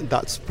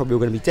 That's probably all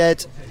going to be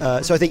dead.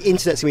 So I think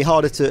internet's going to be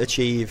harder to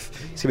achieve.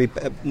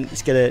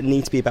 It's going to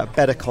need to be about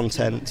better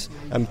content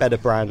and better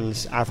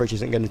brands. Average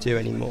isn't going to do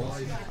anymore.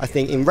 I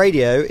think in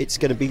radio, it's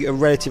going to be a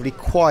relatively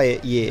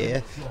quiet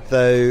year,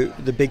 though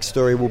the big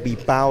story will be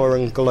Bauer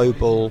and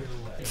Global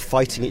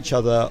fighting each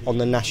other on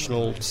the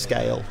national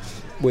scale,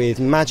 with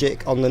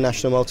Magic on the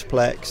national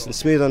multiplex and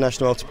Smooth on the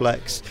national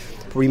multiplex.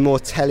 Probably more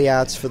telly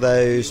ads for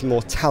those,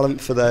 more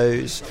talent for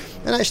those,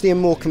 and actually a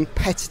more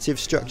competitive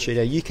structure.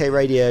 UK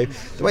radio,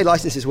 the way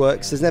licenses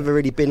works, there's never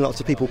really been lots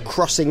of people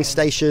crossing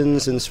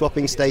stations and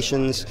swapping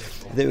stations.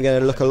 I think we're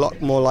going to look a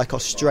lot more like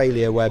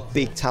Australia, where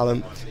big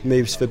talent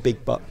moves for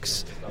big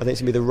bucks. I think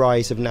it's going to be the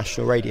rise of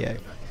national radio.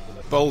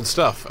 Bold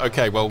stuff.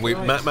 Okay, well,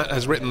 Matt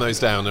has written those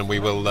down, and we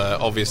will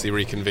obviously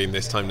reconvene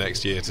this time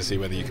next year to see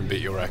whether you can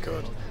beat your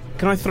record.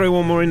 Can I throw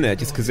one more in there,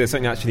 just because there's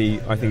something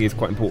actually I think is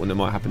quite important that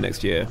might happen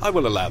next year? I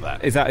will allow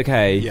that. Is that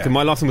okay? Yeah.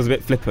 My last one was a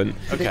bit flippant.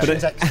 Okay.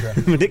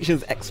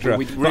 Predictions extra. Well,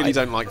 we really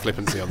don't like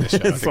flippancy on this show.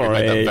 I think Sorry.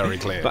 we made that very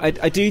clear.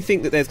 But I do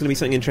think that there's going to be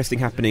something interesting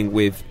happening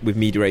with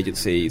media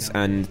agencies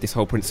and this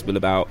whole principle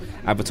about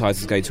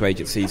advertisers go to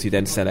agencies who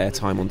then sell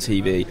airtime on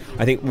TV.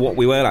 I think what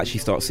we will actually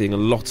start seeing a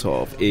lot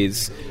of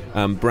is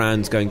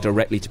brands going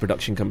directly to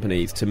production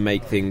companies to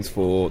make things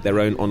for their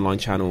own online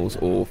channels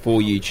or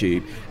for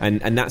YouTube,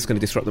 and that's going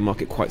to disrupt the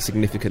market quite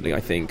significantly. I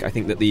think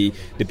that the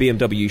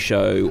BMW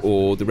show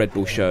or the Red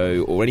Bull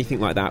show or anything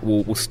like that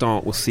we'll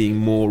start seeing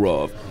more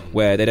of,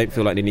 where they don't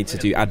feel like they need to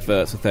do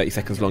adverts for 30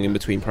 seconds long in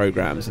between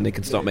programs, and they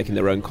can start making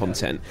their own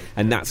content,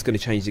 and that's going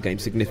to change the game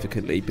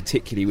significantly,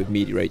 particularly with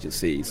media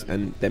agencies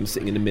and them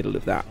sitting in the middle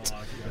of that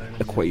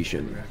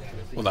equation.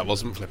 Well, that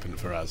wasn't flippant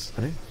for us.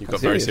 You've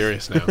got serious. very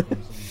serious now.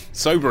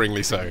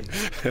 Soberingly so.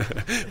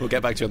 We'll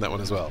get back to you on that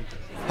one as well.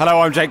 Hello,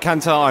 I'm Jake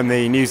Cantor. I'm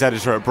the news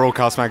editor at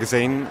Broadcast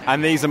Magazine,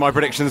 and these are my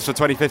predictions for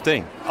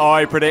 2015.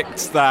 I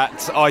predict that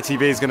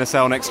ITV is going to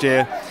sell next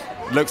year.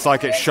 Looks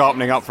like it's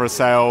sharpening up for a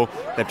sale.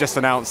 They've just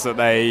announced that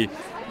they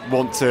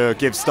want to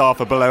give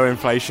staff a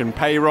below-inflation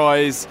pay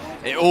rise.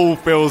 It all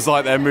feels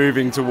like they're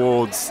moving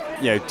towards,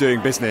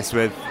 doing business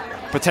with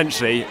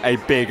potentially a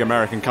big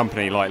American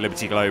company like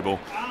Liberty Global.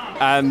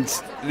 And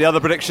the other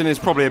prediction is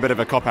probably a bit of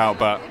a cop-out,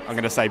 but I'm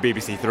going to say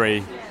BBC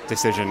Three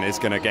decision is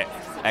going to get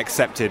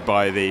accepted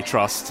by the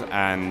Trust,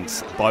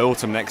 and by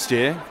autumn next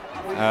year,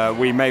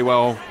 we may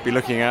well be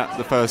looking at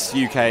the first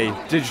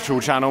UK digital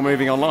channel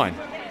moving online.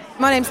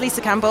 My name's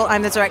Lisa Campbell.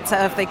 I'm the director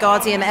of the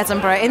Guardian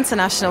Edinburgh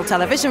International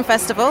Television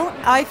Festival.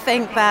 I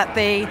think that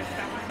the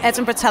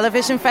Edinburgh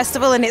Television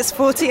Festival in its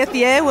 40th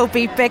year will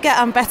be bigger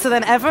and better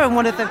than ever, and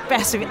one of the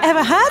best we've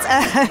ever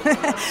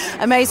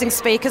had. Amazing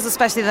speakers,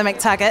 especially the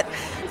McTaggart.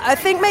 I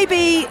think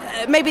maybe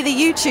the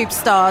YouTube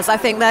stars, I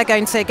think they're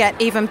going to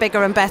get even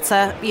bigger and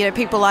better.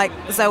 People like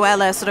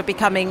Zoella sort of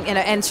becoming,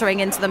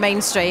 entering into the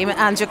mainstream,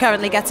 and you're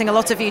currently getting a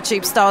lot of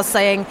YouTube stars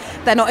saying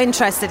they're not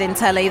interested in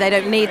telly, they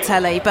don't need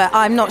telly, but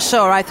I'm not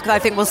sure. I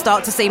think we'll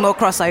start to see more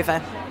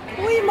crossover.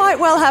 We might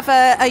well have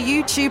a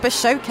YouTuber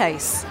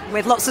showcase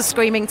with lots of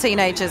screaming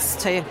teenagers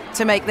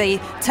to make the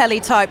telly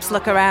types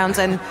look around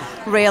and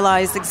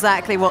realise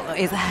exactly what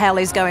the hell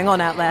is going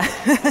on out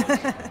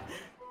there.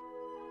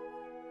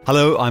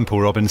 Hello, I'm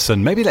Paul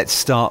Robinson. Maybe let's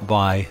start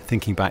by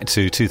thinking back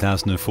to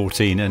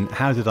 2014 and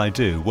how did I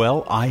do?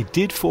 Well, I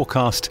did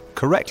forecast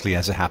correctly,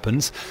 as it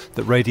happens,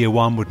 that Radio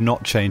 1 would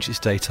not change its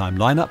daytime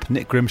lineup.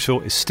 Nick Grimshaw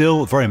is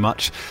still very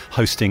much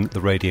hosting the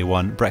Radio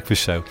 1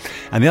 breakfast show.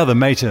 And the other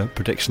major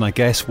prediction, I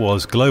guess,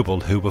 was Global,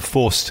 who were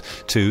forced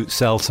to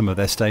sell some of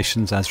their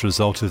stations as a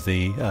result of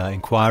the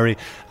inquiry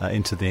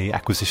into the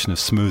acquisition of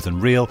Smooth and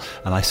Real.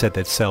 And I said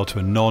they'd sell to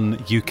a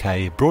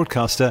non-UK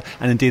broadcaster,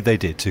 and indeed they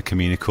did, to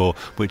Communicore,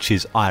 which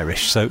is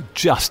Irish, so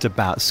just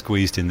about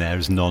squeezed in there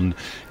as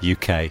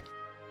non-UK.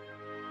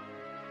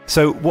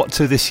 So what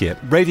to this year?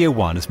 Radio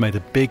 1 has made a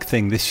big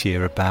thing this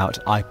year about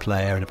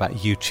iPlayer and about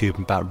YouTube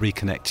and about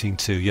reconnecting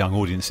to young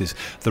audiences.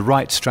 The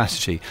right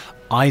strategy.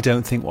 I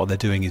don't think what they're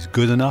doing is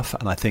good enough,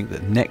 and I think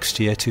that next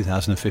year,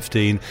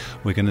 2015,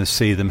 we're going to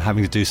see them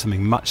having to do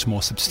something much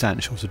more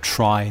substantial to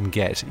try and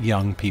get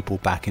young people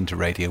back into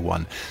Radio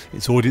 1.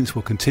 Its audience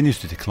will continue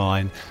to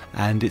decline,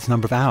 and its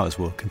number of hours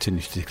will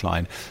continue to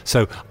decline.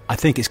 So I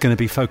think it's going to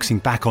be focusing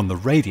back on the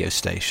radio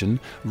station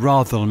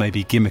rather than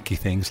maybe gimmicky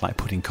things like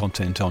putting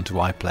content onto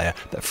iPlayer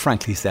that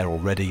frankly is there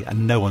already,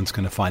 and no one's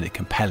going to find it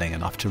compelling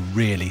enough to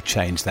really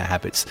change their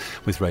habits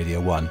with Radio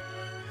 1.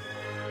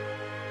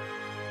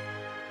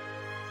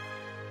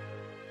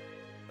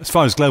 As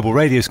far as global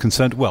radio is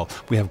concerned, well,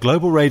 we have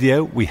Global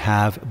Radio, we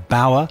have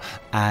Bauer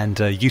and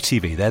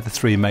UTV. They're the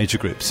three major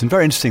groups. And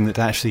very interesting that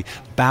actually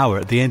Bauer,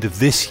 at the end of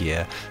this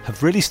year,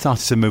 have really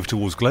started to move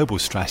towards global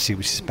strategy,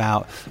 which is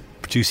about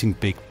producing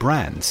big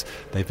brands.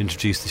 They've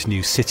introduced this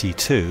new City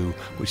 2,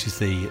 which is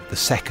the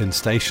second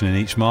station in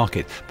each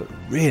market, but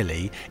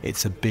really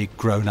it's a big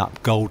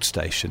grown-up gold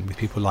station with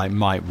people like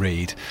Mike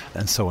Reed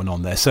and so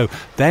on there. So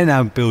they're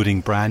now building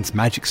brands.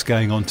 Magic's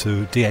going on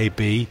to DAB,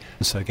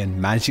 and so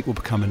again Magic will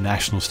become a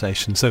national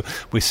station. So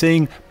we're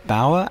seeing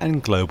Bauer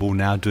and Global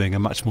now doing a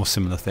much more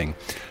similar thing.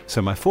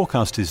 So my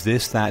forecast is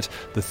this, that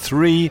the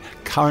three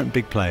current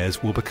big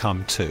players will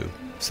become two.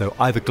 So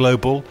either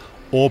Global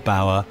or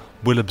Bauer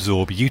will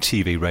absorb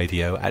UTV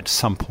radio at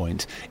some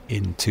point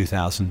in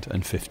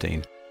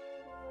 2015.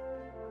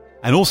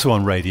 And also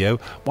on radio,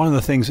 one of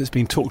the things that's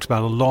been talked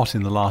about a lot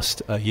in the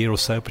last year or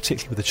so,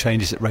 particularly with the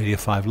changes at Radio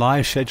 5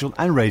 Live schedule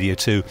and Radio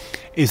 2,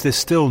 is there's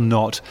still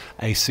not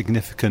a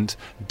significant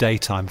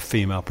daytime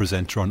female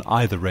presenter on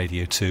either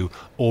Radio 2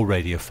 or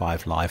Radio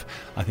 5 Live.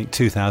 I think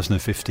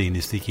 2015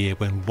 is the year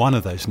when one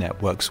of those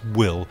networks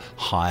will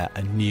hire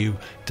a new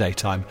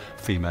daytime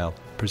female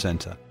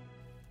presenter.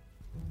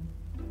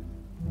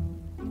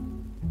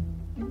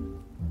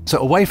 So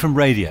away from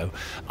radio,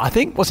 I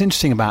think what's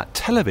interesting about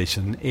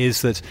television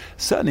is that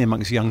certainly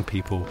amongst young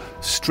people,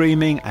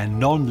 streaming and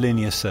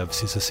non-linear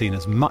services are seen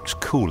as much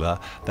cooler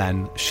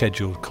than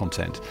scheduled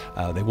content.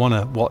 They want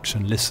to watch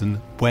and listen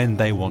when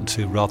they want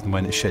to rather than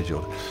when it's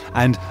scheduled.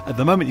 And at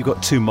the moment you've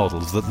got two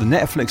models, the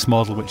Netflix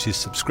model, which is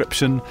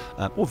subscription,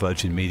 or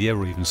Virgin Media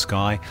or even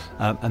Sky,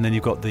 and then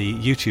you've got the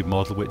YouTube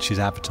model, which is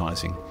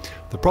advertising.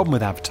 The problem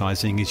with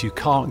advertising is you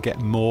can't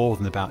get more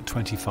than about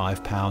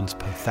 £25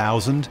 per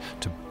thousand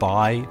to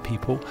buy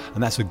people,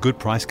 and that's a good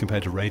price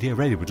compared to radio.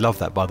 Radio would love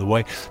that, by the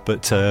way,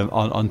 but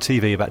on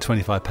TV about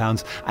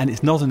 £25, and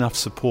it's not enough to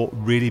support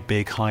really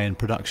big high-end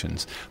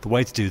productions. The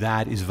way to do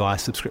that is via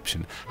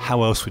subscription.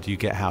 How else would you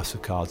get House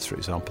of Cards, for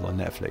example, on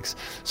Netflix?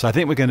 So I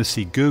think we're going to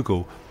see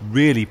Google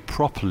really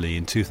properly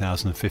in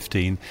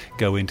 2015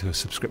 go into a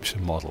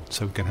subscription model.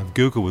 So we're going to have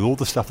Google with all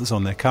the stuff that's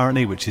on there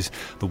currently, which is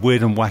the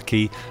weird and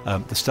wacky,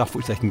 the stuff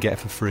which they can get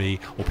for free,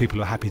 or people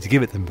who are happy to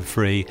give it them for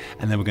free,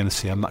 and then we're going to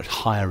see a much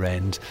higher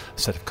end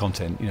set of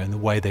content, in the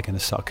way they're going to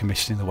start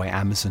commissioning, the way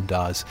Amazon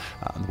does,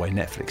 and the way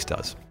Netflix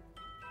does.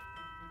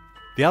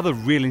 The other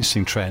really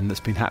interesting trend that's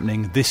been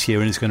happening this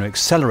year and is going to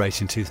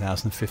accelerate in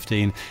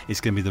 2015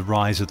 is going to be the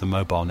rise of the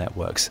mobile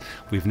networks.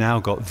 We've now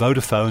got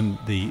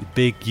Vodafone, the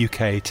big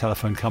UK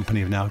telephone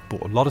company, have now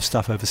bought a lot of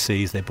stuff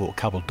overseas. They bought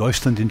Kabel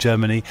Deutschland in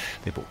Germany,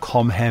 they bought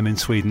Comhem in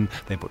Sweden,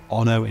 they bought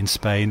Ono in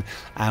Spain,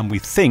 and we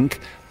think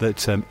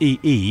that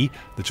EE,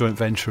 the joint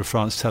venture of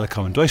France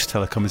Telecom and Deutsche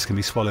Telekom, is going to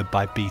be swallowed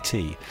by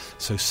BT.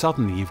 So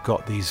suddenly you've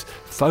got these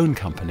phone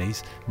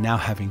companies now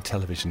having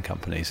television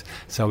companies.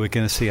 So we're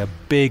going to see a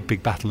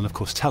big battle. And of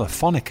course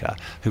Telefonica,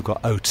 who've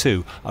got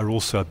O2, are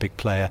also a big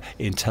player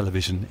in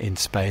television in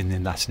Spain and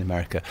in Latin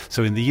America.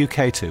 So in the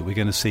UK too, we're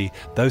going to see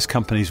those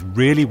companies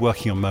really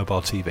working on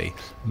mobile TV.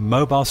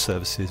 Mobile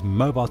services,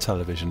 mobile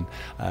television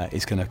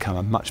is going to become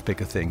a much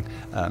bigger thing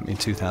in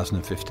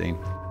 2015.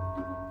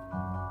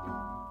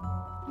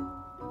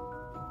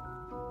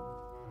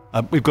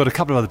 We've got a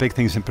couple of other big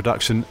things in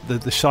production.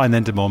 The Shine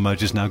Endemol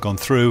merger has now gone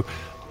through.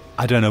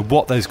 I don't know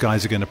what those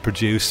guys are going to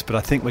produce, but I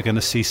think we're going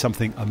to see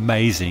something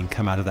amazing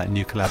come out of that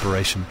new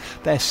collaboration.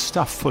 They're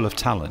stuffed full of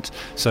talent.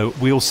 So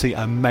we'll see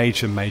a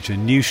major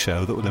new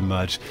show that will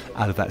emerge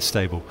out of that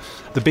stable.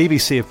 The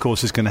BBC, of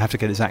course, is going to have to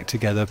get its act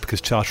together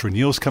because charter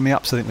renewal's coming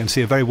up, so I think we're going to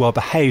see a very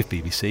well-behaved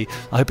BBC.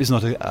 I hope it's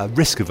not a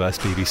risk-averse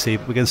BBC,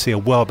 but we're going to see a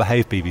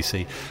well-behaved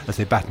BBC as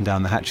they batten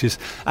down the hatches.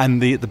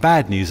 And the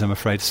bad news, I'm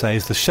afraid to say,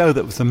 is the show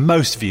that was the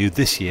most viewed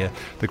this year,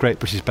 the Great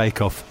British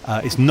Bake Off,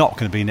 is not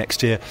going to be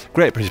next year.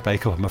 Great British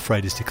Bake Off, I'm afraid,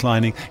 is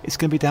declining. It's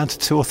going to be down to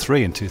 2 or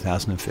 3 in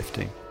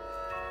 2015.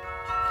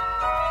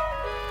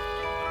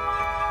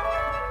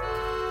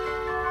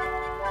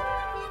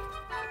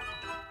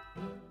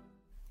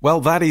 Well,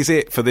 that is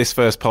it for this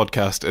first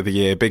podcast of the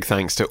year. Big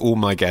thanks to all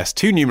my guests,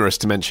 too numerous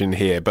to mention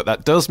here, but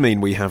that does mean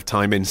we have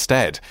time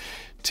instead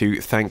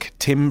to thank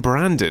Tim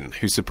Brandon,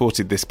 who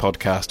supported this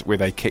podcast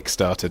with a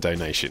Kickstarter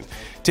donation.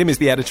 Tim is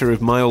the editor of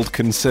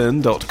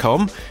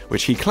mildconcern.com,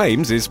 which he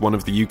claims is one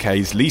of the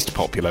UK's least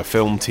popular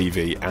film,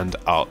 TV and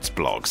arts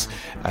blogs.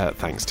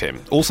 Thanks, Tim.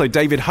 Also,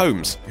 David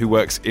Holmes, who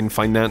works in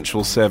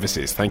financial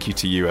services. Thank you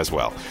to you as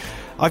well.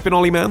 I've been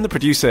Olly Mann. The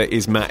producer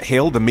is Matt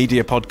Hill. The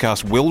Media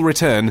Podcast will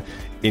return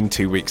in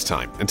 2 weeks'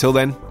 time. Until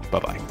then,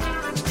 bye-bye.